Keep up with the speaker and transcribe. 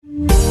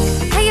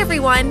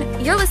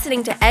everyone. You're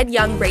listening to Ed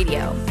Young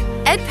Radio,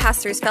 Ed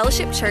Pastors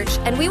Fellowship Church,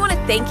 and we want to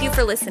thank you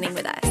for listening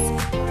with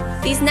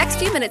us. These next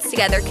few minutes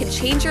together can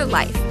change your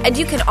life, and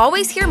you can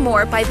always hear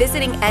more by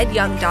visiting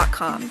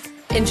edyoung.com.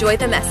 Enjoy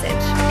the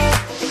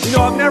message. You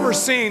know, I've never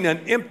seen an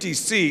empty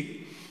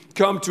seat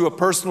come to a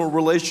personal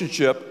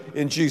relationship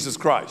in Jesus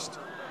Christ.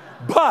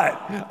 But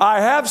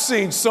I have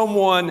seen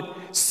someone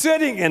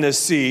sitting in a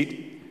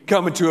seat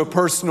come into a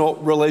personal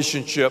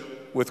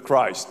relationship with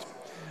Christ.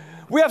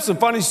 We have some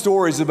funny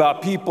stories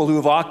about people who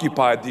have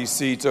occupied these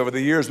seats over the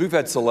years. We've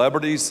had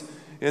celebrities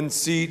in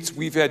seats.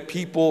 We've had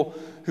people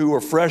who are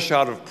fresh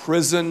out of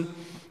prison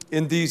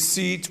in these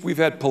seats. We've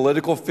had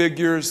political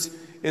figures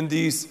in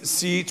these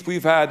seats.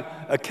 We've had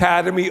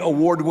Academy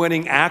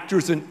Award-winning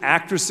actors and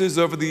actresses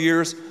over the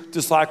years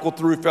to cycle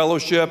through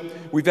fellowship.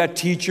 We've had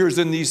teachers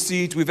in these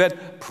seats. We've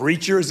had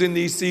preachers in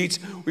these seats.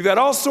 We've had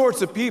all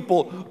sorts of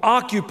people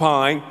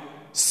occupying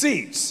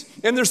seats.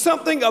 And there's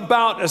something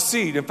about a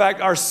seat. In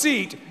fact, our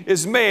seat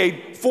is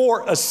made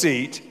for a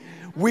seat.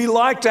 We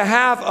like to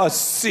have a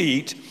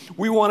seat.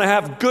 We want to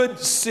have good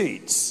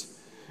seats.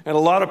 And a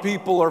lot of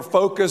people are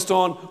focused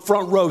on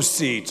front row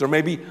seats or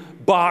maybe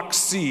box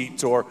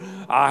seats, or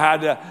I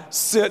had to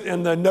sit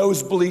in the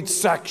nosebleed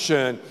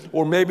section,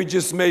 or maybe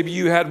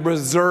you had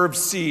reserved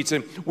seats.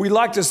 And we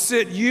like to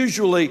sit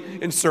usually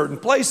in certain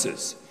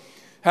places.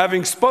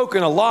 Having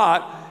spoken a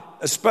lot,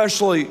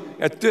 especially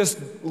at this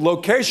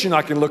location,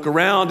 I can look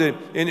around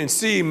and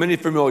see many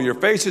familiar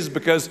faces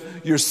because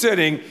you're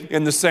sitting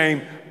in the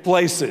same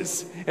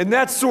places. And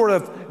that's sort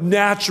of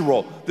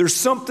natural. There's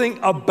something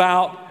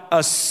about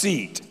a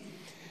seat.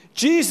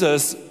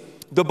 Jesus,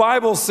 the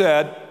Bible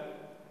said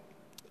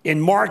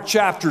in Mark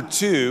chapter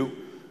 2,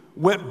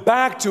 went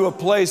back to a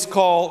place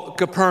called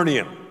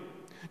Capernaum.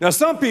 Now,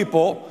 some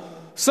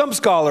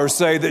scholars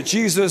say that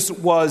Jesus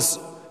was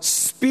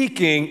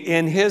speaking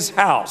in his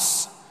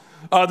house.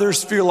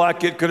 Others feel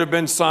like it could have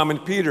been Simon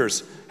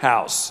Peter's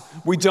house.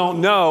 We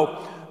don't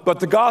know, but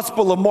the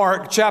Gospel of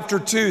Mark chapter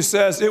 2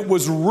 says it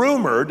was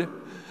rumored,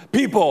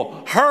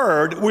 people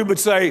heard, we would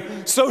say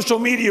social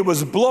media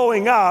was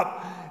blowing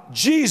up,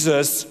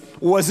 Jesus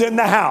was in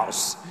the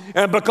house.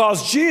 And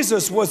because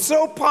Jesus was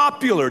so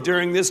popular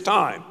during this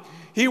time,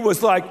 he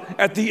was like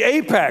at the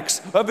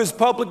apex of his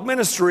public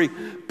ministry,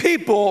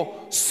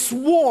 people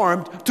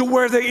swarmed to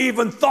where they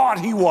even thought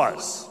he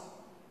was.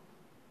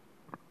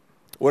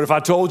 What if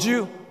I told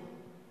you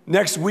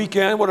next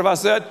weekend, what if I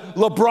said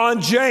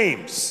LeBron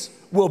James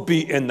will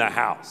be in the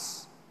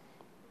house?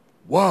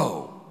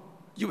 Whoa.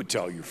 You would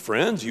tell your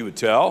friends, you would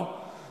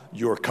tell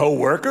your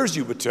coworkers,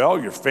 you would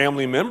tell your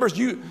family members,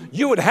 you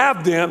would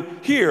have them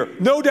here,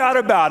 no doubt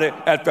about it,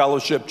 at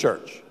Fellowship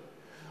Church.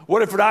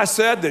 What if I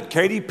said that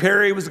Katy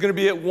Perry was going to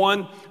be at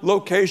one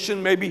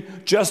location, maybe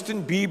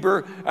Justin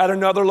Bieber at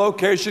another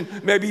location,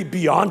 maybe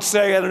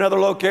Beyonce at another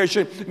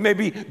location,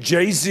 maybe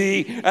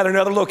Jay-Z at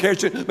another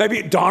location,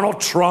 maybe Donald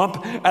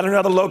Trump at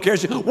another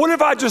location? What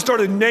if I just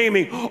started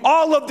naming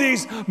all of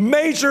these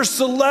major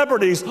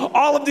celebrities,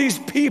 all of these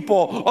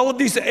people, all of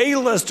these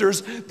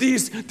A-listers,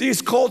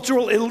 these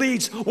cultural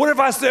elites? What if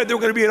I said they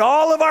were going to be at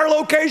all of our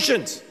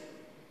locations?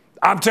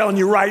 I'm telling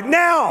you right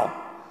now,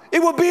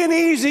 it would be an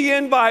easy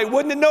invite,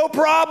 wouldn't it? No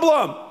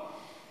problem.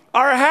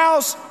 Our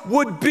house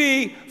would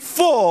be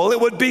full. It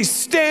would be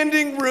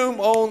standing room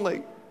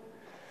only.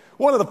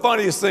 One of the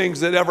funniest things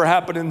that ever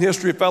happened in the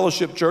history of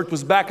Fellowship Church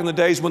was back in the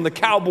days when the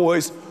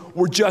Cowboys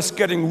were just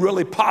getting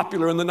really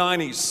popular in the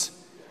 90s.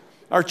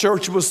 Our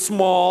church was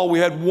small. We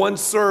had one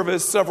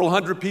service, several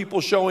hundred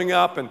people showing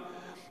up, and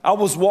I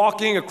was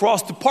walking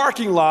across the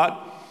parking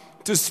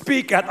lot to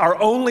speak at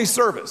our only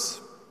service.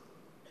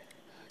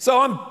 So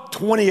I'm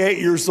 28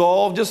 years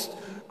old, just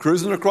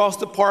cruising across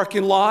the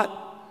parking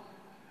lot.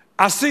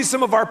 I see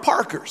some of our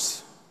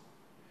parkers.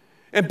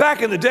 And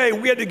back in the day,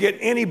 we had to get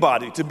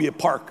anybody to be a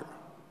parker.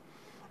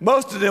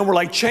 Most of them were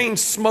like chain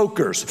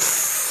smokers.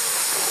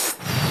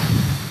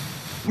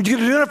 You could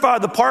identify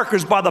the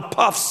parkers by the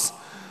puffs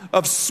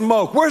of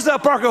smoke. Where's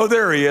that parker? Oh,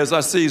 there he is.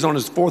 I see he's on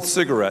his fourth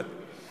cigarette.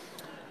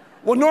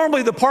 Well,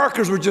 normally the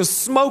parkers were just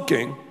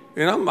smoking.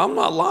 And I'm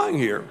not lying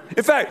here.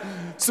 In fact,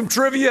 some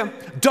trivia,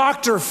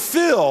 Dr.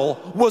 Phil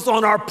was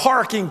on our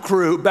parking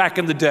crew back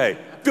in the day.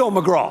 Phil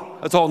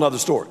McGraw. That's a whole nother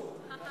story.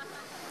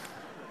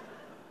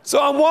 So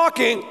I'm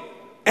walking,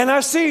 and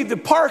I see the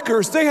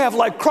parkers, they have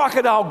like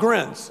crocodile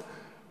grins.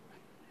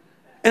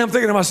 And I'm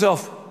thinking to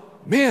myself,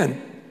 man,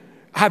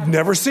 I've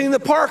never seen the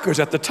parkers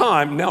at the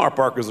time. Now our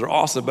parkers are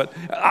awesome, but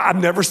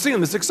I've never seen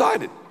them this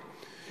excited.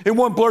 And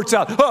one blurts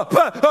out,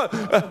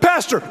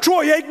 Pastor,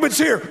 Troy Aikman's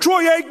here.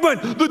 Troy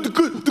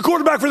Aikman, the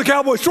quarterback for the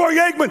Cowboys. Troy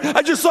Aikman,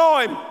 I just saw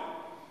him.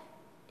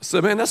 I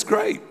said, man, that's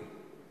great.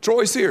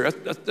 Troy's here.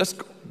 That's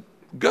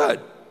good.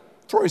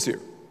 Troy's here.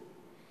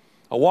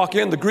 I walk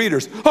in, the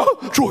greeters.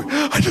 Oh, Troy,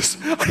 I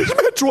just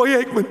met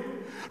Troy Aikman.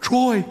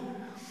 Troy.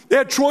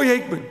 Yeah, Troy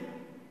Aikman.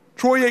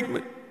 Troy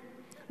Aikman.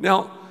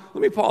 Now,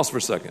 let me pause for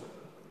a second.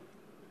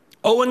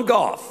 Owen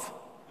Goff,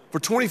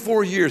 for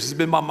 24 years, has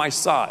been by my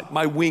side,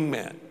 my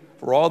wingman,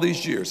 for all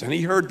these years. And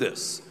he heard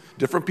this.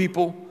 Different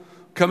people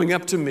coming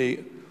up to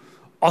me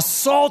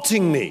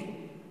assaulting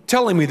me,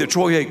 telling me that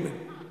Troy Aikman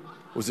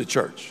was at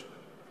church.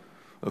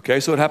 Okay,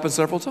 so it happened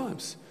several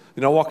times.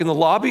 I walk in the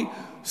lobby,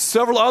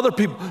 several other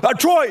people.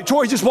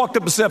 Troy just walked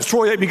up the steps.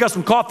 Troy Aikman, you got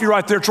some coffee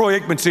right there. Troy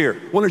Aikman's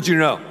here. Wanted you to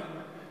know.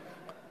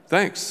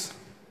 Thanks.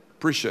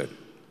 Appreciate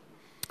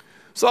it.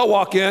 So I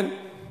walk in.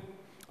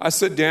 I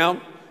sit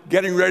down,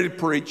 getting ready to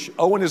preach.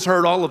 Owen has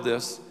heard all of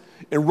this.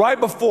 And right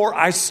before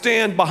I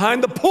stand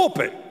behind the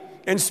pulpit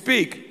and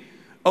speak,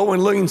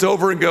 Owen leans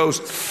over and goes,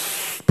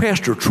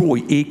 Pastor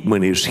Troy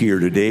Aikman is here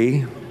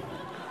today.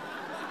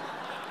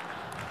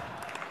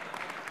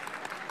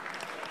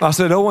 I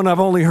said, Owen,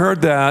 I've only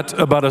heard that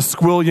about a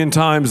squillion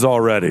times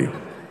already.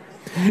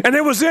 And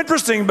it was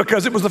interesting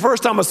because it was the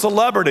first time a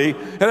celebrity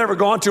had ever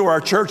gone to our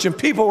church, and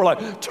people were like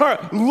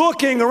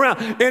looking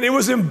around, and it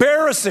was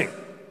embarrassing.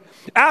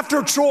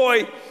 After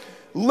Troy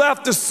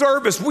left the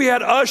service, we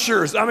had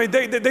ushers. I mean,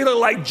 they looked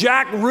like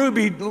Jack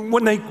Ruby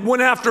when they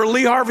went after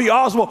Lee Harvey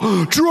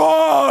Oswald.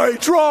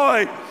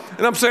 Troy.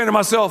 And I'm saying to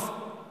myself,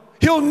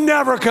 he'll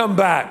never come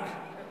back.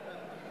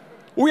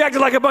 We acted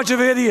like a bunch of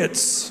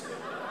idiots.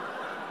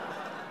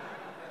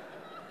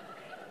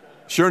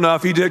 Sure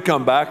enough, he did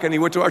come back, and he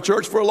went to our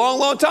church for a long,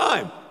 long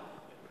time.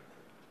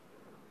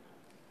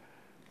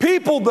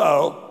 People,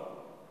 though,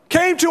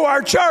 came to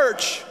our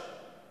church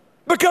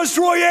because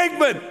Troy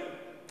Aikman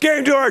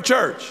came to our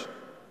church.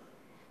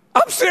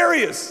 I'm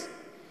serious.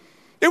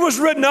 It was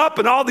written up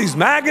in all these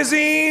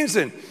magazines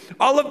and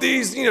all of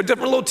these,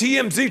 different little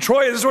TMZ.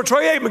 This is where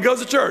Troy Aikman goes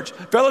to church.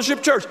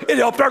 Fellowship Church. It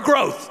helped our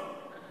growth.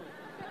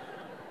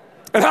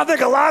 And I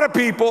think a lot of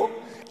people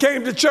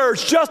came to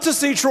church just to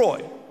see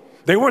Troy.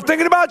 They weren't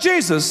thinking about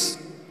Jesus,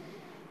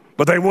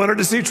 but they wanted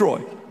to see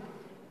Troy.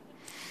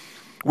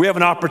 We have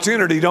an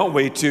opportunity, don't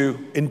we,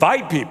 to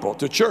invite people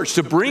to church,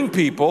 to bring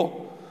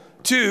people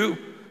to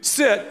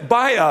sit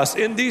by us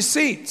in these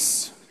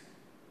seats.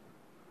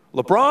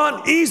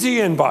 LeBron,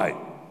 easy invite.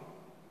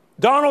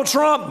 Donald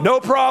Trump, no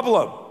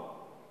problem.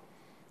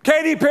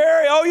 Katy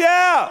Perry, oh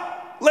yeah.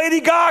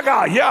 Lady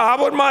Gaga, yeah, I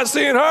wouldn't mind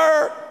seeing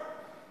her.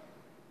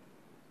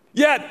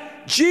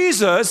 Yet,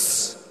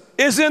 Jesus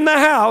is in the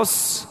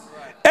house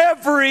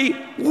every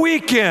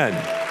weekend.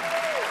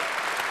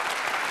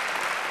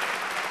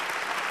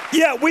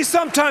 Yet we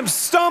sometimes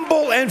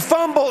stumble and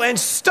fumble and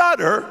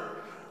stutter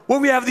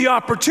when we have the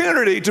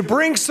opportunity to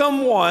bring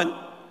someone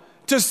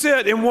to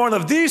sit in one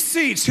of these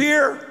seats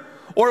here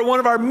or at one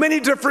of our many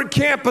different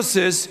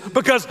campuses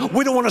because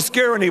we don't want to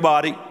scare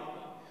anybody.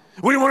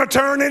 We don't want to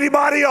turn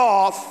anybody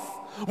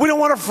off. We don't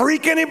want to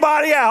freak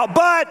anybody out.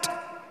 But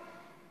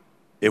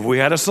if we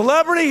had a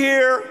celebrity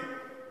here,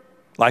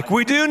 like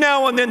we do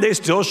now and then, they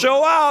still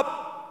show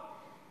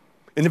up.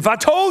 And if I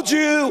told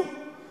you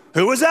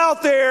who was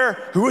out there,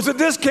 who was at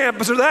this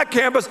campus or that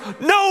campus,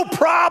 no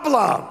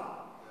problem.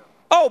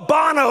 Oh,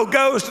 Bono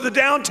goes to the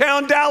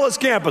downtown Dallas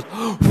campus.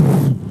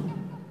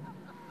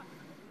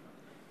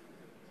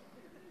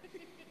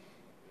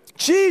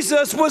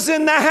 Jesus was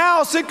in the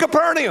house in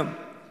Capernaum.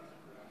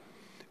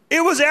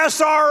 It was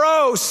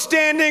SRO,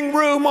 standing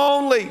room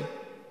only.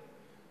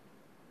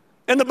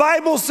 And the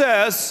Bible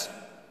says,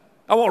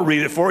 I won't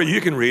read it for you,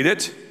 you can read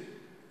it,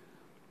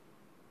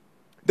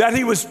 that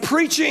he was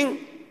preaching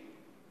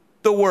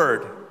the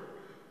word.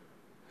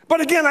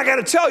 But again, I got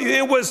to tell you,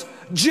 it was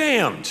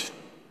jammed.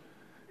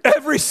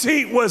 Every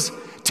seat was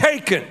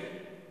taken.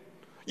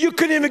 You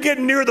couldn't even get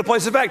near the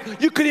place. In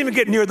fact, you couldn't even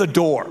get near the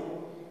door.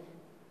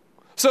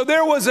 So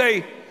there was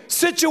a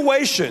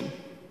situation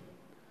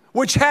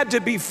which had to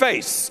be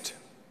faced.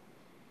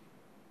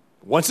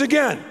 Once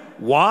again,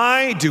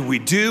 why do we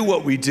do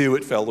what we do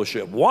at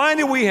Fellowship? Why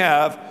do we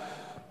have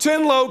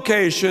 10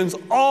 locations,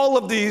 all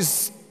of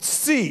these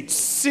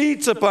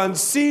seats upon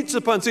seats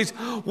upon seats?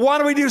 Why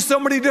do we do so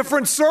many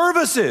different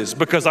services?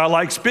 Because I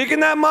like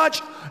speaking that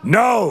much?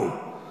 No.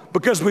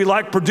 Because we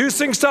like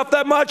producing stuff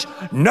that much?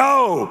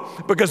 No.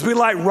 Because we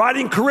like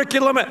writing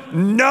curriculum?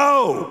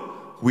 No.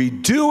 We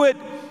do it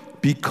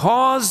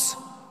because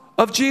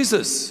of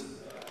Jesus.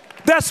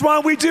 That's why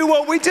we do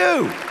what we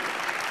do.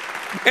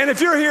 And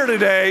if you're here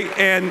today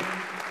and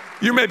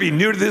you're maybe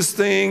new to this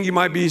thing, you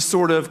might be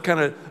sort of kind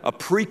of a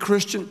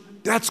pre-Christian,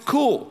 that's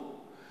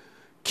cool.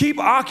 Keep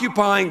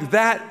occupying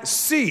that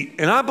seat.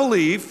 And I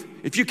believe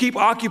if you keep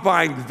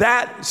occupying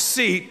that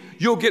seat,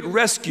 you'll get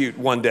rescued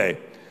one day.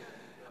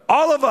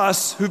 All of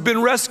us who've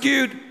been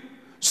rescued,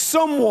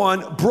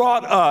 someone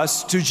brought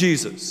us to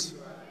Jesus.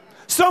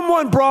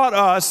 Someone brought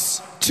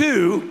us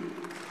to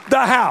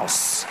the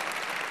house.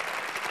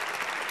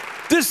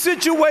 This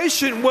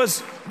situation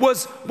was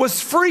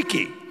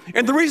freaky.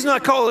 And the reason I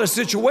call it a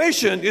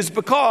situation is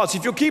because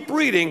if you'll keep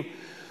reading,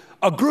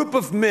 a group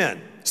of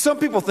men, some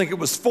people think it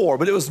was 4,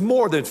 but it was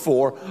more than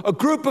 4, a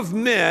group of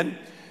men,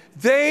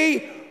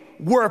 they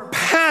were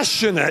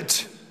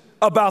passionate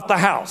about the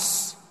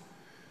house.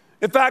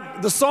 In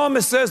fact, the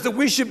psalmist says that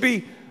we should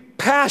be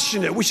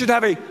passionate. We should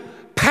have a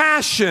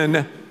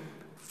passion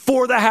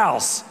for the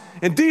house.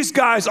 And these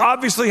guys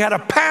obviously had a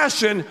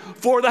passion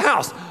for the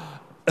house.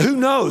 Who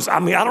knows? I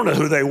mean, I don't know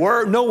who they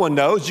were. No one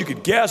knows. You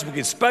could guess. We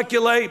could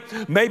speculate.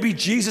 Maybe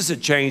Jesus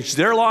had changed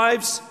their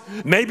lives.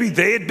 Maybe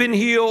they had been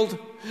healed.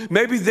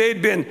 Maybe they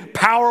had been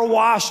power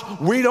washed.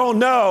 We don't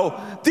know.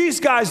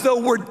 These guys,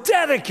 though, were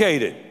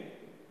dedicated.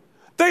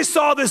 They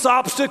saw this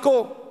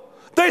obstacle.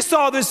 They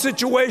saw this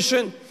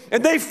situation,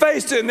 and they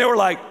faced it, and they were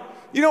like,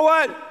 you know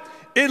what?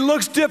 It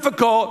looks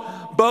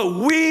difficult, but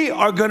we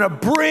are going to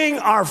bring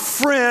our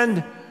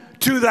friend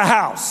to the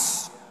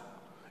house.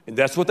 And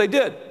that's what they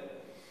did.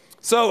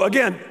 So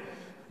again,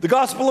 the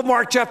Gospel of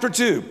Mark chapter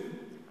 2.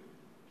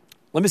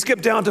 Let me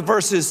skip down to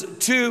verses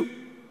 2,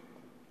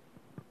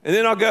 and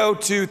then I'll go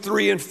to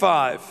 3 and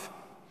 5.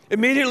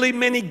 Immediately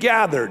many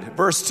gathered,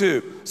 verse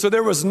 2. So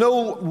there was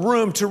no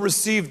room to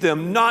receive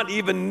them, not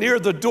even near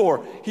the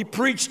door. He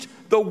preached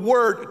the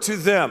word to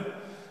them.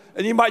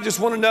 And you might just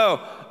want to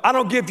know, I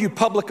don't give you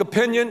public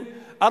opinion.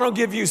 I don't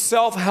give you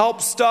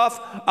self-help stuff.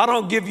 I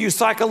don't give you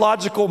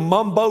psychological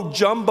mumbo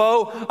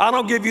jumbo. I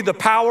don't give you the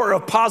power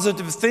of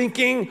positive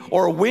thinking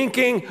or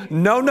winking.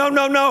 No.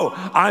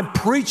 I'm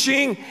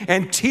preaching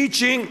and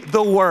teaching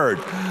the word.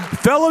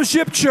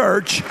 Fellowship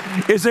Church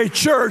is a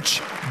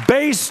church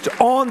based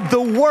on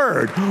the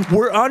word.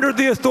 We're under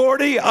the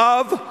authority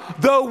of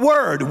the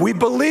word. We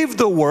believe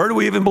the word.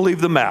 We even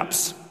believe the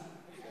maps.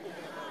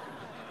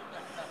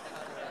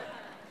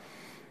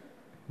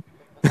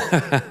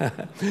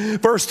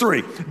 Verse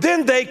 3,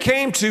 then they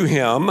came to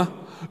him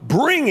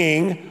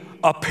bringing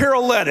a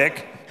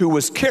paralytic who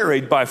was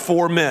carried by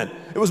 4 men.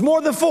 It was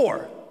more than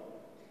 4.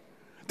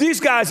 These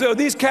cats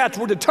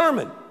were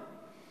determined.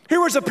 Here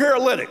was a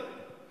paralytic,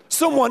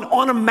 someone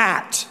on a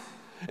mat.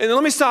 And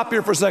let me stop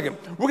here for a second.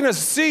 We're going to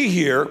see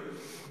here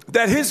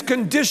that his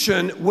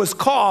condition was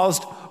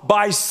caused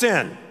by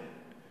sin.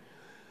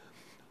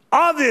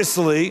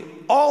 Obviously,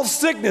 all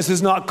sickness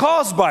is not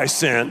caused by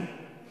sin.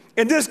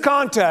 In this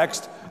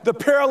context, the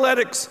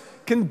paralytic's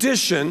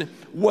condition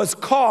was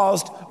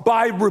caused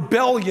by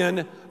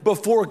rebellion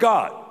before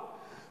God.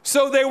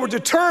 So they were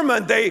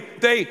determined,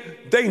 they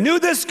knew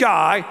this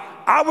guy.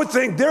 I would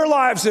think their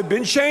lives had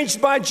been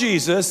changed by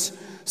Jesus.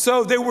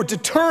 So they were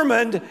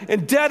determined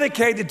and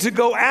dedicated to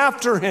go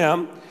after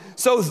him.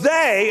 So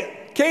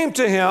they came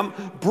to him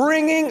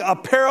bringing a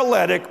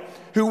paralytic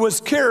who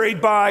was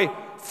carried by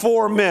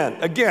 4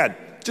 men. Again,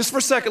 just for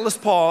a second, let's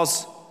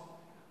pause.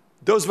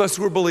 Those of us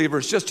who are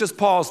believers, just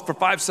pause for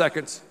 5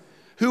 seconds.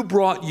 Who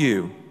brought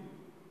you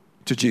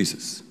to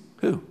Jesus?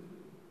 Who?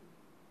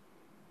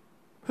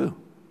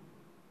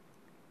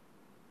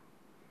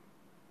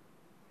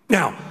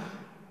 Now,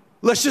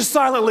 let's just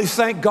silently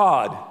thank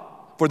God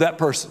for that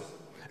person.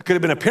 It could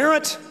have been a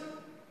parent,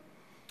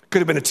 could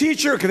have been a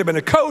teacher, it could have been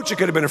a coach, it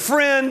could have been a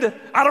friend.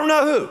 I don't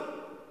know who.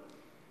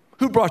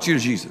 Who brought you to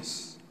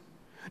Jesus?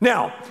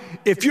 Now,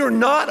 if you're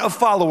not a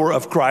follower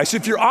of Christ,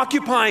 if you're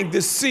occupying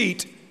this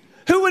seat,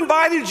 who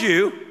invited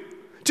you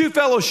to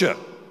fellowship?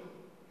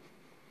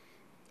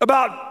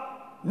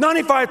 About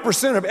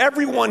 95% of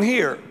everyone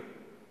here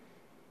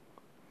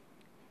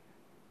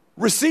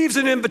receives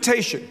an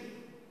invitation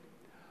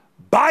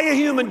by a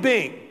human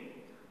being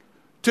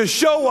to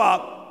show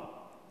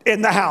up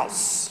in the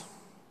house.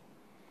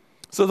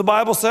 So the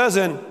Bible says,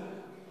 and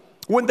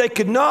when they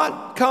could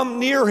not come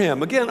near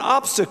him, again,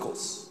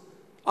 obstacles,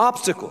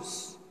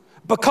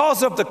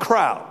 because of the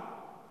crowd,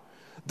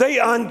 they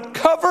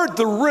uncovered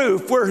the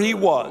roof where he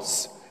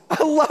was.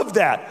 I love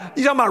that.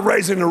 You're talking about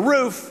raising the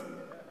roof.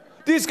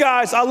 These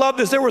guys, I love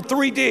this. They were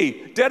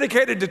 3D,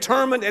 dedicated,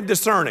 determined, and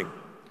discerning.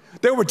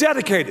 They were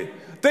dedicated.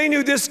 They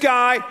knew this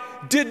guy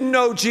didn't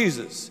know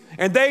Jesus,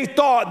 and they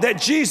thought that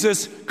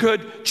Jesus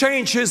could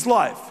change his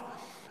life.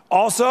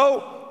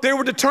 Also, they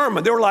were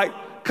determined. They were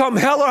like, come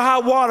hell or high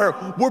water,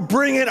 we're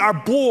bringing our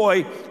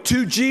boy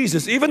to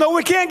Jesus. Even though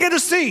we can't get a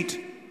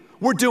seat,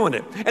 we're doing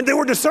it. And they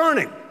were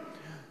discerning.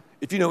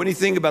 If you know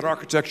anything about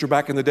architecture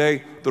back in the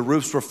day, the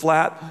roofs were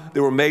flat.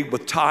 They were made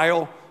with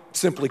tile,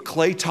 simply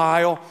clay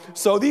tile.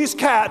 So these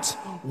cats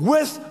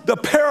with the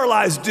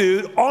paralyzed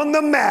dude on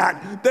the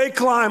mat, they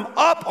climb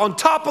up on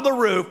top of the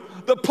roof.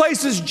 The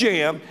place is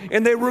jammed,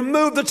 and they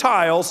remove the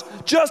tiles,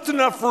 just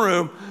enough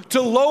room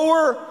to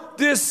lower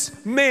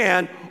this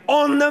man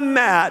on the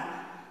mat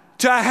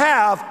to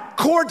have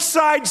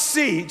courtside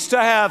seats,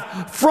 to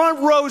have front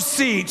row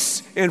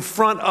seats in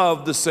front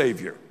of the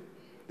Savior.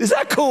 Is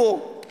that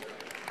cool?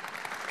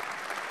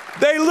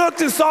 They looked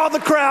and saw the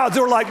crowds.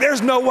 They were like,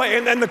 there's no way.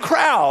 And the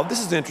crowd,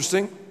 this is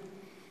interesting,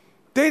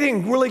 they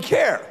didn't really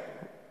care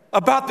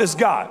about this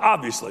guy,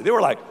 obviously. They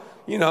were like,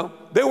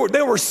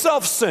 they were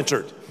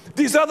self-centered.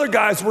 These other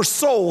guys were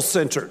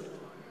soul-centered.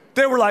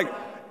 They were like,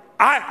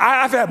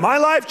 I've had my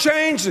life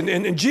changed,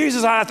 and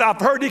Jesus, I've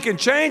heard he can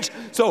change.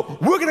 So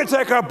we're going to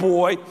take our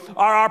boy,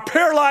 our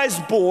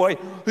paralyzed boy,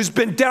 who's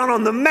been down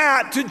on the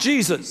mat, to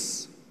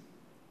Jesus.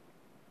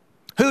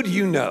 Who do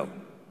you know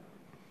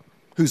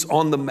who's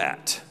on the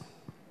mat?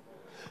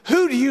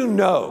 Who do you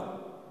know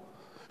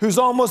who's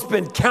almost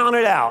been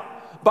counted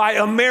out by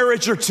a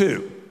marriage or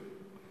two,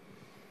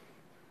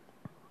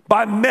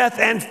 by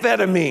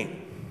methamphetamine,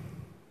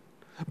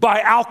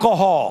 by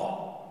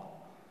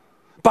alcohol,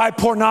 by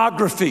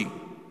pornography,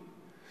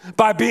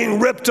 by being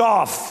ripped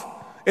off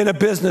in a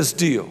business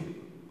deal?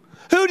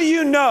 Who do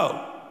you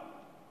know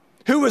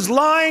who is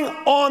lying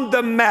on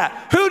the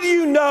mat? Who do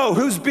you know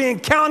who's being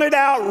counted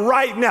out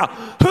right now?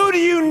 Who do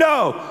you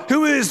know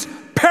who is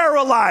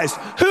paralyzed?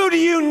 Who do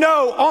you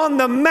know on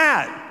the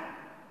mat?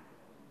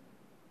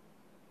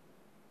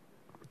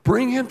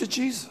 Bring him to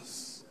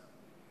Jesus.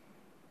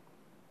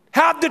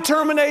 Have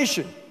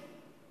determination.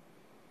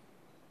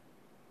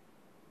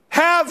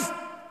 Have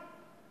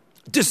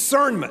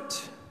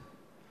discernment.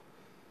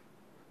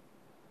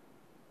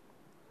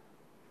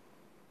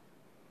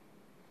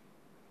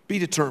 Be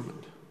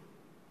determined.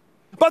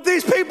 But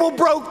these people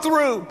broke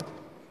through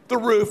the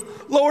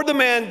roof, lowered the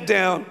man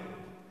down,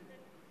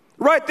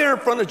 right there in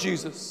front of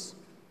Jesus.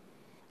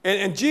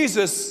 And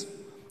Jesus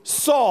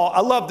saw,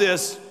 I love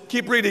this,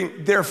 keep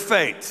reading, their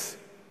faith.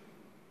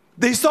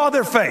 They saw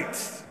their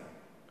faith.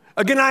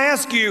 Again, I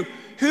ask you,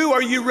 who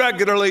are you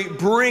regularly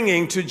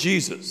bringing to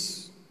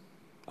Jesus?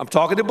 I'm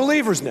talking to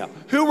believers now.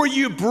 Who are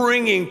you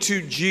bringing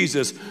to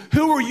Jesus?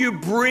 Who are you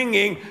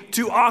bringing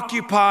to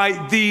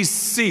occupy these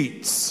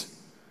seats?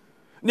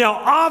 Now,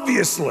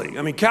 obviously,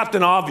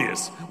 Captain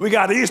Obvious, we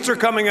got Easter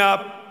coming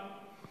up,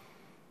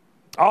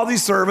 all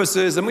these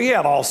services, and we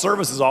have all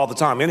services all the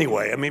time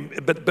anyway.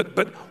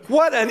 But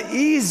what an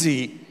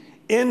easy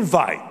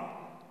invite.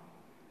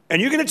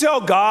 And you're going to tell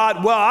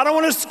God, well, I don't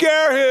want to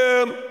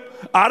scare him.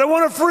 I don't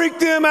want to freak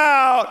them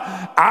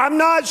out. I'm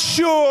not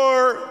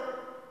sure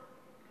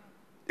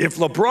if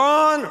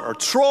LeBron or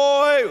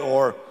Troy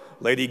or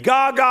Lady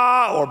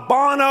Gaga or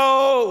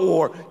Bono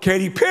or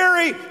Katy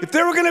Perry, if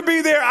they were going to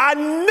be there, I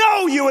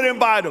know you would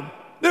invite them.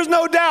 There's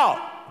no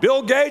doubt.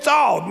 Bill Gates,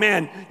 oh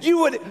man, you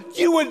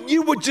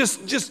would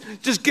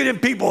just get in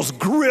people's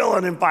grill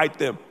and invite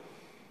them.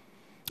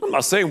 I'm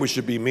not saying we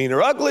should be mean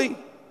or ugly.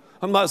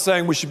 I'm not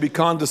saying we should be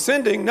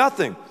condescending,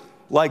 nothing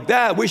like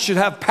that. We should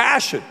have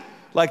passion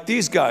like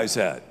these guys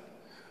had.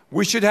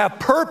 We should have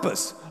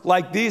purpose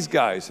like these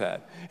guys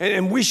had.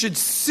 And we should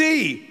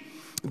see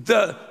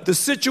the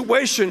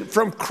situation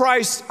from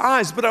Christ's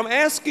eyes. But I'm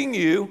asking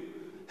you,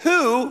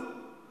 who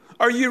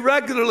are you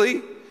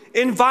regularly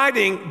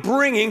inviting,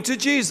 bringing to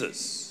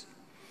Jesus?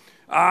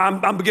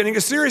 I'm beginning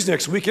a series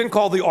next weekend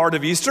called The Art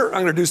of Easter.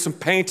 I'm going to do some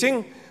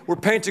painting. We're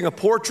painting a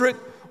portrait,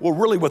 well,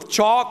 really with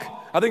chalk.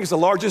 I think it's the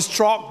largest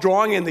chalk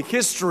drawing in the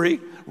history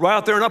right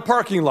out there in a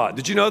parking lot.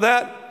 Did you know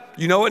that?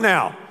 You know it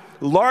now.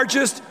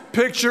 Largest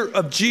picture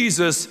of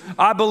Jesus,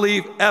 I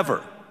believe,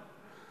 ever.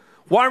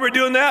 Why are we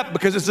doing that?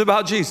 Because it's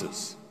about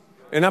Jesus.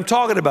 And I'm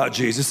talking about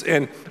Jesus.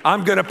 And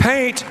I'm going to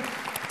paint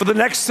for the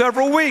next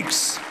several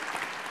weeks.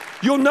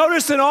 You'll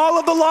notice in all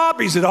of the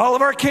lobbies at all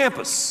of our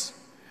campus,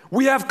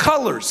 we have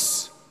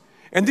colors.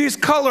 And these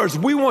colors,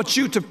 we want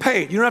you to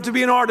paint. You don't have to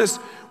be an artist.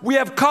 We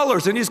have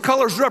colors, and these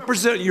colors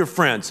represent your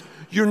friends,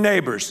 your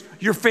neighbors,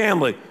 your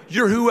family,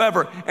 your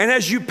whoever. And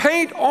as you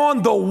paint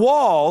on the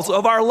walls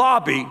of our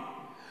lobby,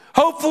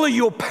 hopefully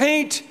you'll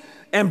paint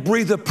and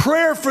breathe a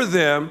prayer for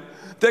them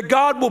that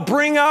God will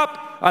bring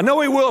up, I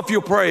know he will if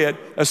you'll pray it,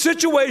 a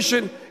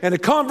situation and a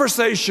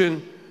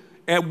conversation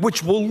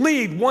which will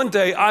lead one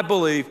day, I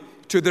believe,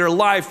 to their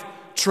life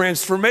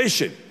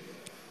transformation.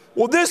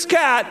 Well, this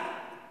cat,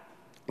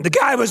 the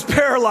guy was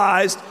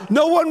paralyzed.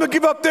 No one would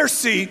give up their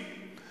seat.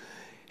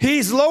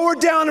 He's lowered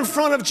down in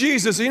front of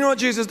Jesus. And you know what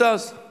Jesus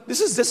does?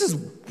 This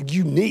is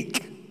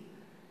unique.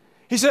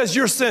 He says,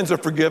 your sins are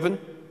forgiven.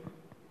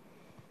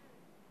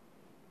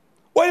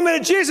 Wait a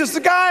minute, Jesus, the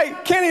guy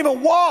can't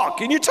even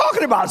walk, and you're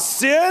talking about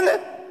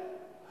sin?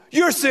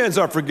 Your sins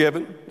are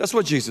forgiven. That's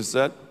what Jesus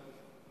said.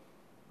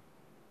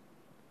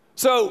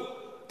 So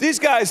these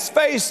guys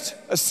faced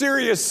a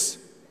serious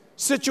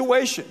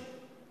situation.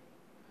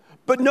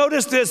 But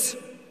notice this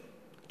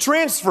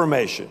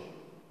transformation.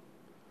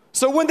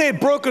 So when they had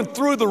broken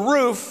through the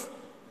roof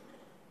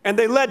and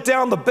they let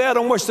down the bed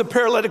on which the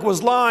paralytic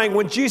was lying,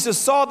 when Jesus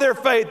saw their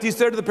faith, he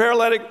said to the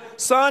paralytic,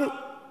 son,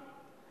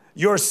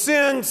 your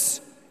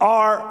sins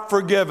are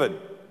forgiven.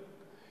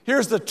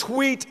 Here's the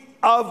tweet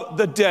of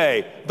the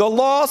day. The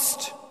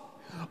lost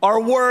are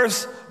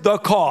worth the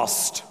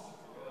cost.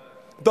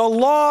 The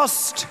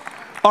lost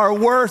are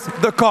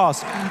worth the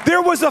cost.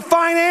 There was a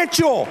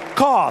financial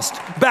cost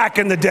back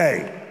in the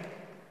day.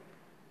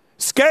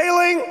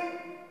 Scaling,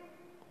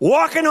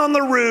 walking on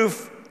the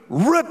roof,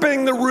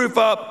 ripping the roof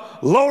up,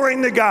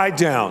 lowering the guy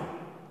down.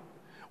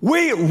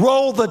 We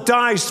roll the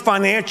dice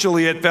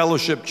financially at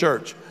Fellowship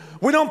Church.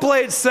 We don't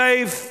play it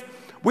safe.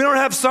 We don't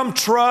have some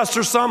trust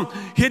or some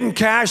hidden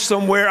cash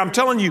somewhere. I'm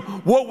telling you,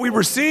 what we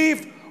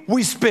receive,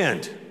 we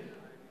spend.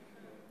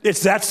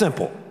 It's that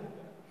simple.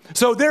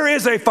 So there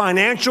is a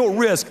financial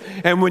risk.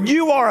 And when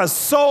you are a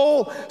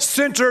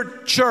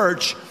soul-centered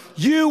church,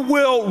 you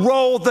will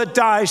roll the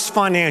dice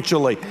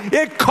financially.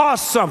 It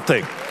costs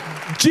something.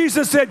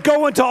 Jesus said,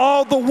 go into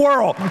all the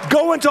world.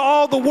 Go into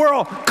all the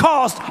world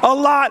cost a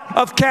lot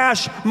of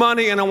cash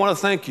money. And I want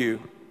to thank you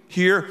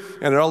here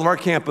and at all of our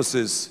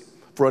campuses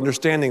for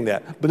understanding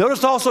that. But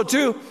notice also,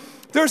 too,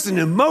 there's an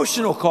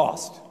emotional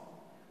cost.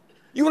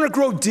 You want to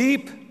grow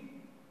deep?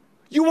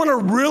 You want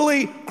to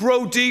really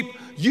grow deep?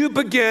 You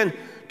begin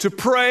to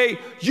pray,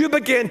 you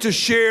begin to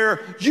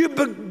share, you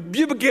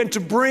begin to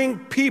bring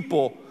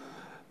people,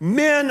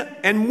 men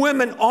and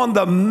women on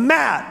the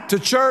mat to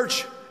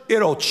church,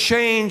 it'll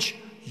change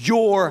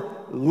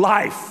your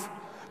life.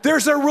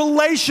 There's a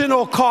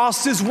relational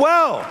cost as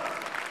well.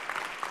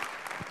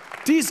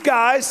 These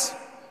guys,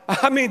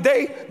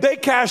 they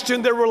cashed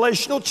in their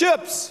relational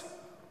chips.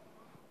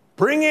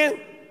 Bring in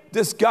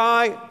this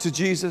guy to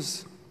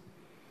Jesus.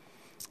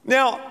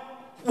 Now,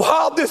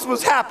 while this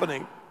was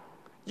happening,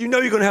 you know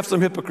you're going to have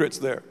some hypocrites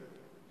there.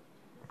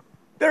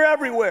 They're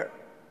everywhere.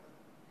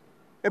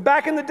 And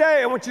back in the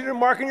day, I want you to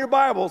mark in your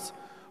Bibles,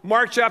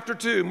 Mark chapter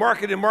 2.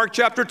 Mark it in Mark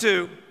chapter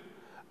 2.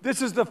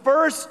 This is the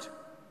first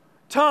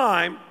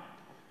time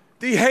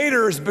the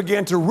haters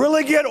began to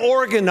really get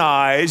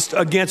organized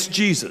against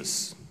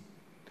Jesus,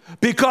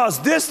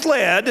 because this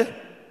led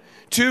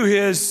to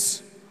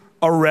his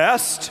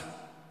arrest,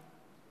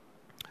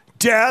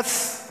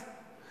 death,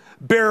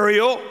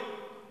 burial,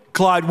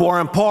 Clyde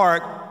Warren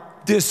Park,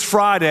 this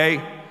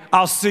Friday.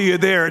 I'll see you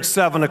there at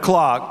 7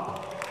 o'clock.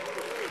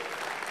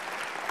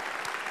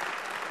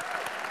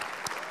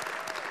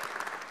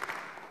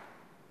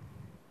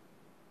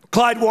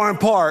 Clyde Warren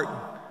Park,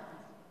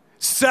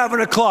 7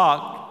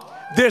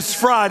 o'clock this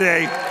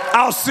Friday.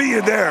 I'll see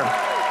you there.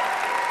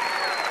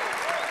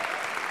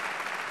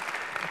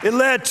 It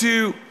led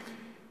to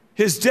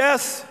his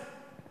death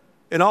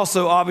and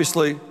also,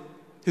 obviously,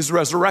 his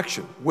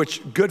resurrection,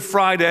 which Good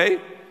Friday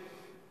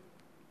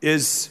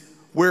is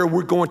where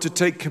we're going to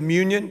take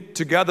communion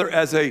together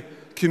as a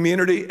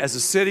community, as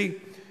a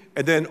city.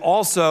 And then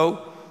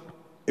also,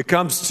 it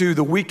comes to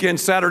the weekend,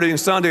 Saturday and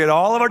Sunday, at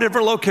all of our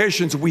different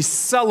locations, we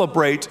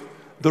celebrate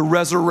the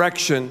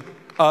resurrection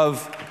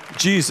of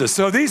Jesus.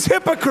 So these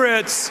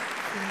hypocrites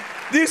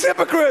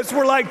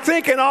were like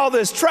thinking all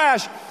this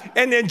trash,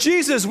 and then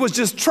Jesus was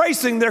just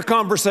tracing their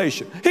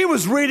conversation. He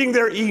was reading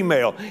their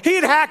email. He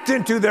had hacked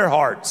into their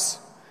hearts.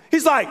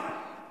 He's like,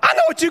 I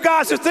know what you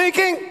guys are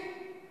thinking.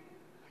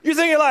 You're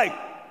thinking like,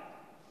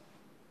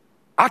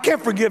 I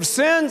can't forgive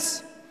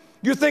sins.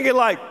 You're thinking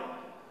like,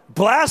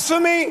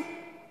 blasphemy.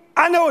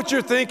 I know what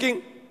you're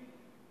thinking.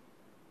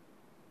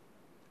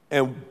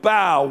 And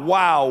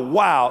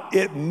wow,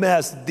 it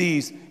messed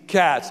these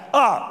cats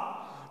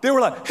up. They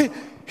were like,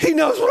 he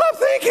knows what I'm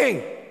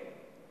thinking.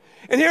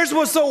 And here's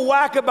what's so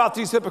whack about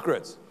these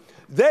hypocrites.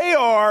 They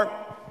are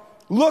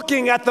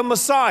looking at the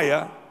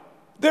Messiah.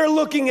 They're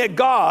looking at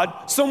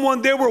God,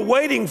 someone they were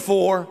waiting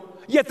for,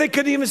 yet they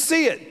couldn't even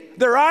see it.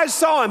 Their eyes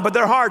saw him, but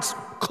their hearts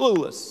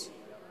clueless.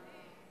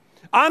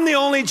 I'm the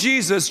only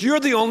Jesus, you're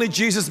the only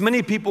Jesus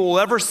many people will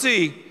ever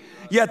see,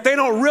 yet they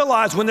don't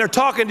realize when they're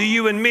talking to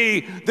you and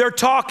me, they're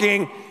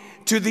talking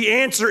to the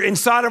answer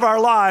inside of our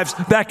lives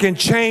that can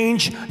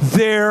change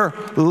their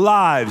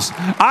lives.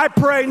 I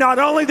pray not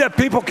only that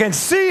people can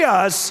see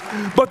us,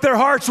 but their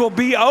hearts will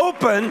be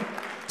open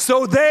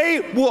so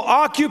they will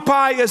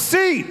occupy a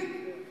seat.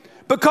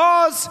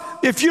 Because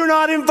if you're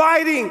not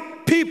inviting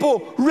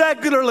people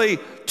regularly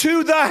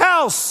to the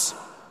house,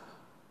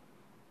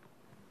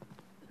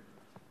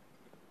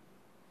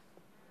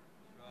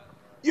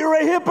 you're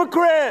a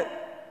hypocrite.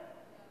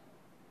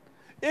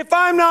 If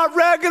I'm not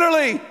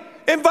regularly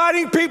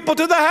inviting people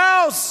to the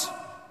house,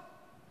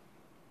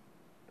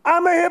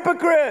 I'm a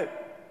hypocrite.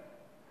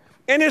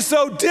 And it's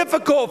so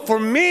difficult for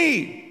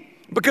me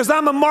because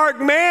I'm a marked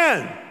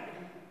man.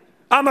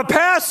 I'm a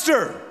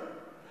pastor.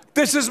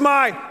 This is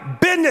my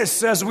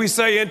business, as we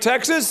say in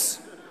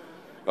Texas.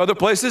 Other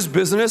places,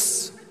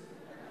 business.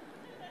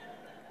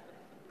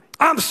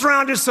 I'm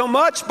surrounded so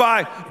much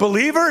by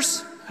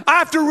believers. I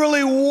have to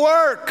really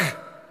work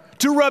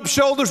to rub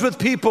shoulders with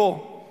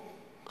people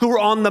who are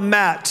on the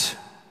mat,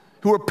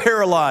 who are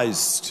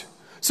paralyzed.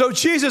 So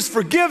Jesus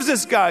forgives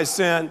this guy's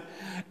sin.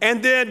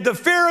 And then the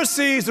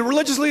Pharisees, the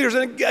religious leaders,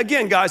 and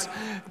again, guys,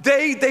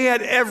 they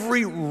had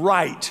every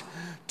right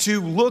to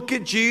look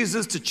at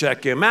Jesus, to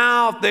check him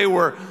out. They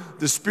were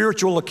the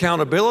spiritual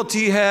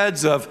accountability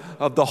heads of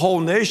the whole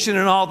nation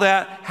and all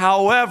that.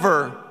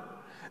 However,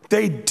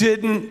 they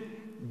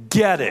didn't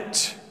get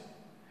it.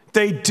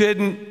 They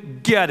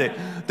didn't get it.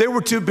 They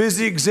were too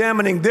busy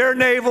examining their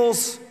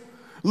navels,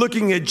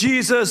 looking at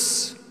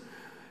Jesus,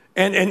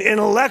 and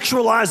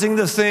intellectualizing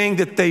the thing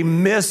that they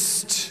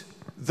missed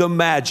the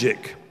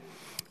magic.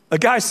 A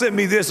guy sent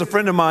me this, a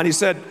friend of mine. He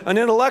said, an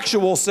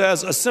intellectual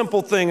says a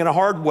simple thing in a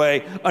hard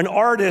way. An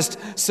artist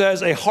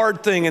says a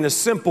hard thing in a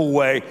simple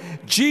way.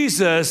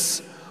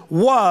 Jesus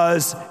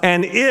was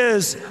and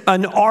is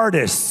an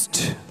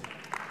artist.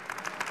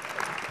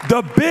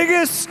 The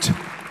biggest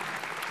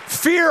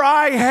fear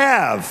I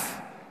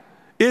have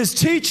is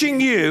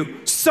teaching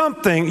you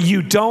something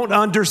you don't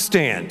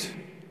understand.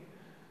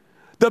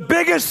 The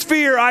biggest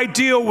fear I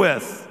deal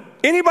with,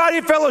 anybody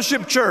at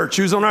Fellowship Church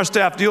who's on our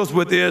staff deals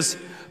with, is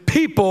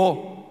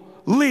people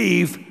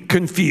leave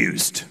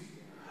confused.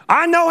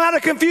 I know how to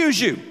confuse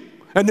you.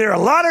 And there are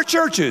a lot of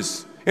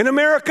churches in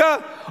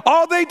America,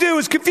 all they do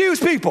is confuse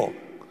people.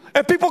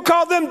 And people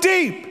call them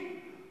deep.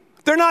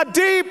 They're not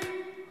deep.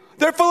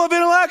 They're full of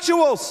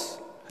intellectuals.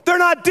 They're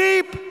not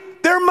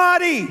deep. They're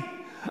muddy.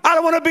 I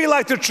don't want to be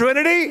like the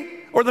Trinity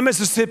or the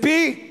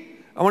Mississippi.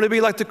 I want to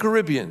be like the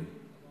Caribbean.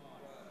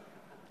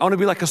 I want to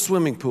be like a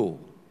swimming pool.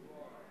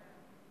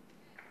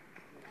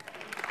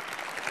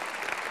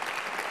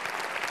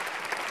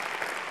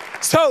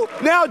 So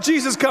now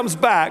Jesus comes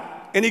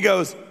back and he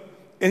goes,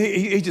 and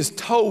he just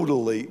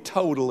totally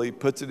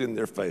puts it in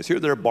their face. Here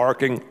they're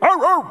barking,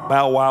 arr, arr,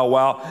 bow, wow,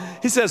 wow.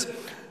 He says,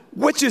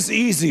 which is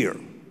easier,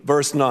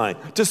 verse 9,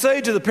 to say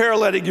to the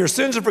paralytic, your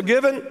sins are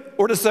forgiven,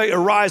 or to say,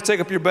 arise,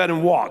 take up your bed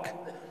and walk?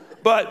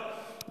 But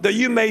that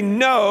you may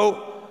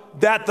know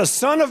that the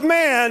Son of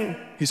Man,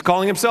 he's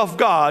calling himself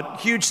God,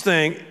 huge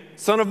thing,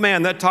 Son of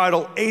Man, that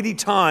title 80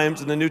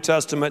 times in the New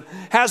Testament,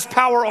 has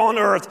power on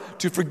earth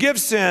to forgive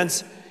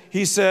sins,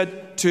 he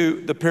said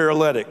to the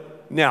paralytic.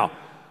 Now,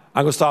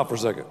 I'm going to stop for a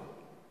second.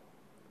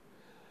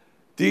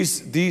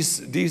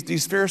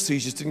 These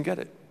Pharisees just didn't get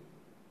it.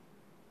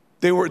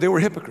 They were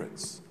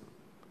hypocrites.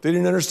 They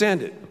didn't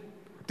understand it.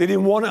 They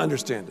didn't want to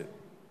understand it.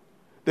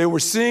 They were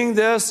seeing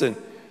this and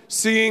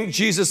seeing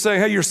Jesus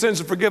saying, hey, your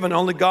sins are forgiven.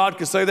 Only God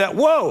can say that.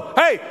 Whoa,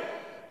 hey,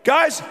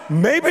 guys,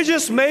 maybe,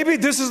 just maybe,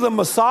 this is the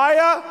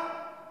Messiah?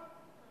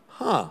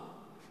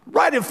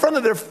 Right in front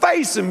of their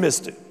face and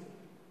missed it.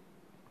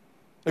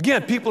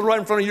 Again, people right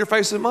in front of your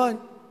face and mine,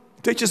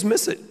 they just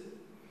miss it.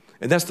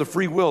 And that's the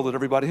free will that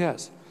everybody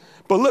has.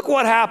 But look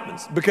what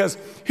happens, because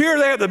here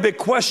they have the big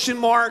question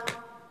mark,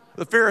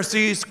 the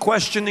Pharisees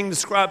questioning, the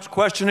scribes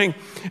questioning,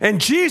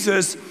 and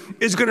Jesus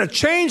is going to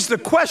change the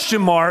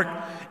question mark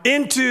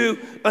into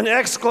an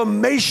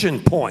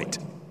exclamation point.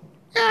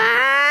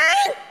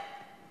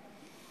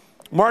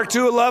 Mark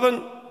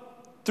 2:11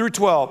 through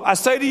 12. I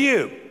say to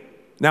you,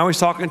 now he's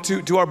talking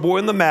to our boy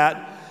on the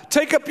mat,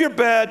 take up your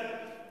bed,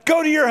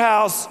 go to your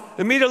house.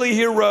 Immediately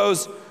he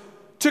arose,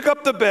 took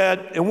up the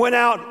bed, and went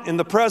out in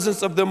the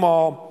presence of them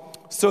all,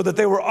 so that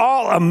they were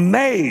all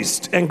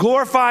amazed and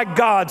glorified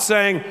God,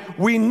 saying,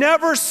 we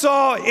never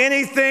saw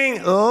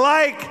anything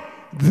like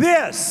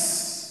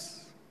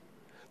this.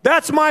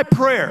 That's my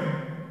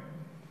prayer.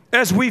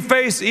 As we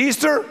face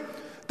Easter,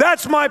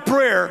 that's my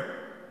prayer.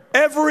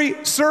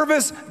 Every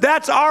service,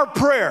 that's our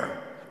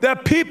prayer.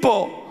 That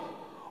people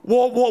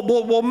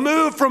will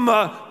move from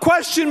a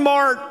question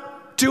mark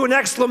to an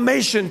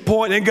exclamation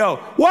point and go,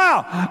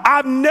 wow,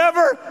 I've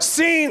never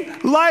seen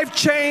life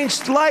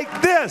changed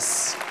like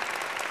this.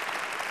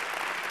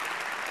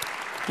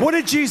 What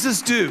did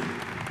Jesus do?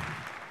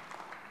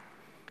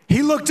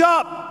 He looked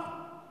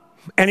up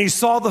and he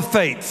saw the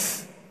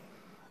faith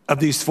of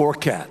these four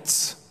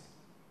cats,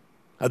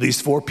 of these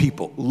four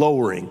people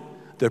lowering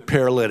their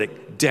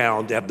paralytic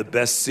down to have the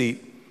best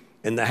seat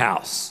in the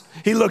house.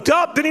 He looked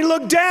up, then he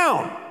looked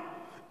down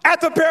at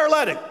the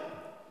paralytic.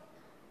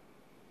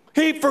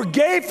 He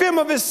forgave him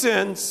of his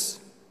sins.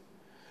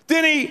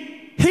 Then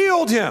he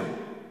healed him.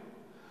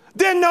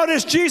 Then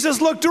notice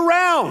Jesus looked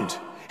around.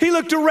 He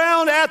looked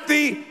around at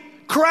the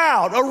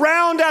crowd,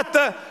 around at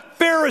the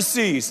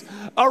Pharisees,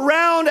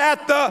 around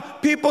at the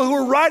people who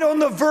were right on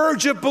the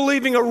verge of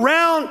believing,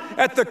 around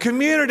at the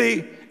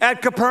community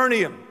at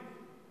Capernaum.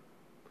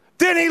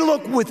 Then he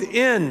looked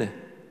within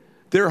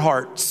their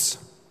hearts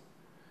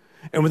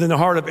and within the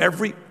heart of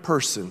every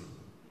person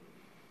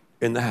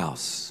in the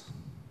house.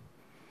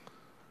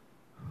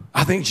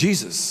 I think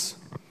Jesus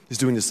is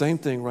doing the same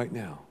thing right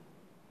now.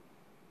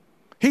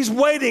 He's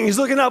waiting. He's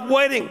looking up,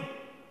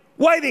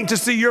 waiting to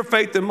see your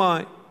faith and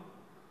mine.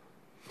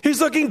 He's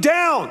looking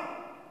down,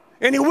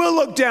 and he will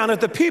look down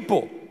at the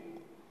people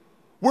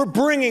we're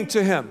bringing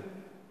to him.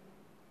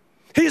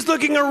 He's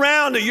looking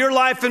around at your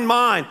life and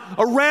mine.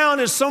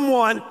 Around is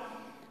someone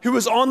who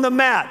is on the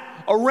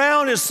mat.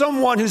 Around is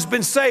someone who's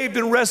been saved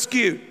and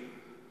rescued.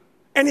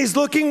 And he's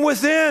looking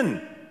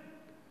within.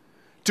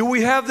 Do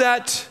we have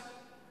that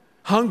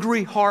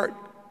hungry heart?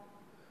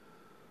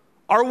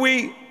 Are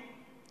we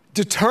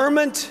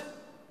determined?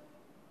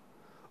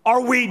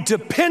 Are we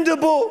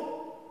dependable?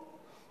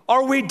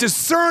 Are we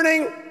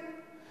discerning?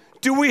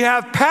 Do we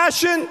have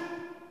passion?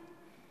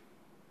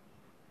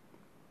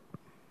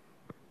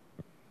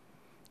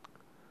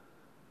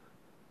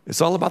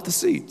 It's all about the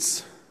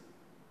seats.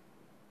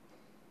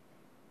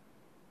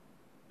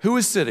 Who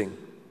is sitting?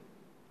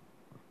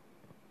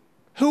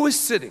 Who is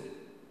sitting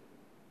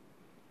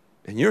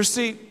in your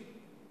seat,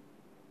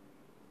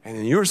 and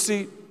in your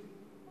seat,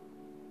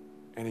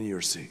 and in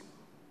your seat?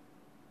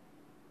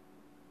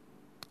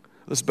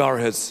 Let's bow our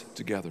heads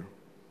together.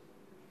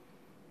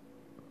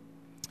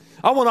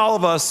 I want all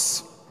of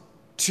us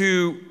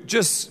to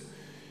just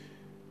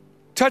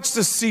touch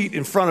the seat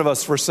in front of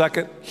us for a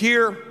second.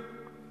 Here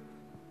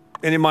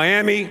and in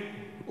Miami,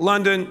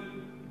 London,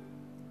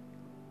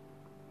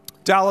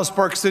 Dallas,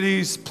 Park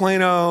Cities,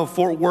 Plano,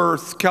 Fort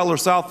Worth, Keller,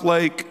 South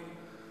Lake,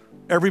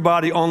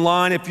 everybody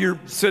online, if you're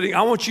sitting,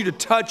 I want you to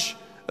touch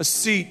a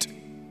seat.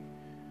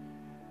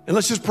 And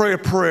let's just pray a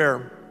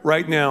prayer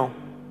right now.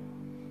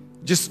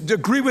 Just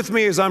agree with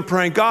me as I'm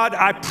praying. God,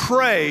 I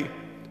pray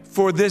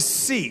for this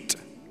seat.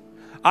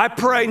 I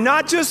pray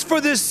not just for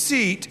this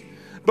seat,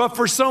 but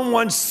for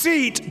someone's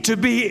seat to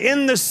be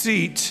in the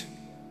seat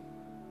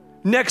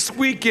next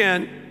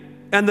weekend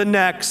and the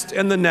next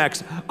and the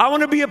next. I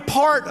want to be a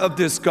part of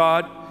this,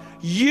 God.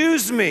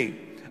 Use me.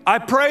 I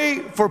pray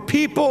for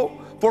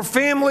people, for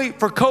family,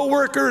 for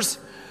coworkers.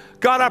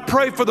 God, I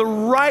pray for the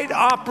right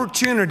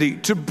opportunity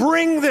to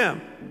bring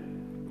them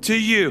to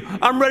you.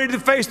 I'm ready to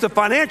face the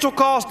financial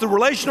cost, the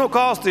relational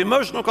cost, the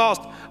emotional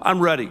cost. I'm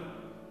ready.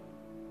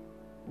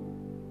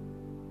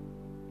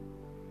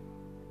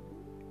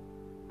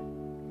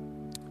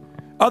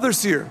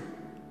 Others here,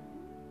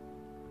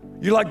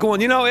 you're like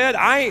going, Ed,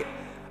 I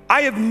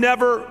have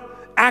never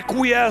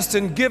acquiesced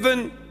and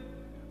given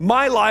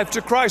my life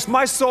to Christ.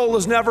 My soul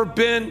has never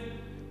been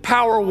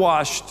power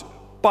washed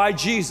by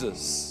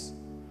Jesus.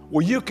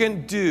 Well, you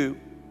can do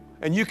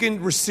and you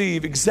can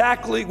receive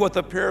exactly what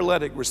the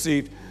paralytic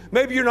received.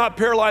 Maybe you're not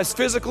paralyzed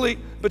physically,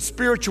 but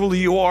spiritually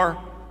you are.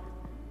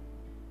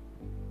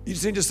 You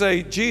just need to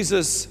say,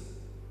 Jesus,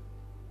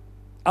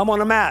 I'm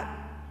on a mat.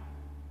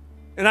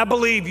 And I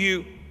believe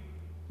you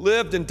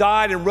lived and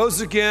died and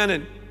rose again,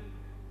 and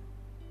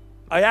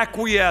I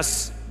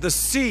acquiesce the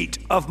seat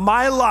of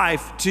my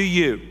life to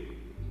you.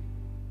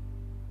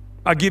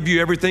 I give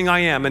you everything I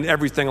am and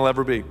everything I'll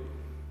ever be.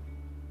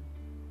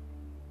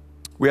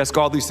 We ask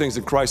all these things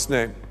in Christ's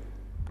name.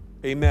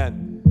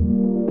 Amen.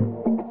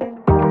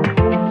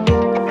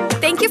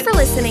 Thank you for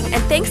listening,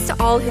 and thanks to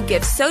all who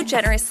give so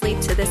generously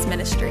to this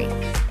ministry.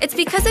 It's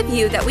because of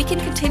you that we can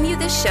continue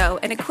this show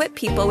and equip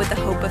people with the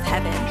hope of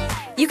heaven.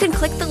 You can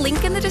click the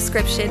link in the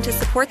description to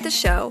support the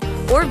show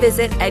or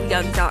visit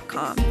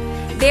edyoung.com.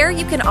 There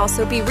you can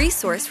also be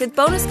resourced with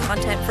bonus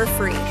content for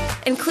free,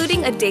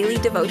 including a daily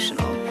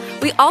devotional.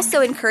 We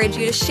also encourage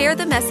you to share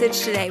the message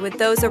today with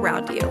those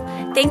around you.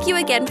 Thank you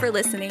again for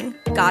listening.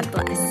 God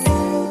bless.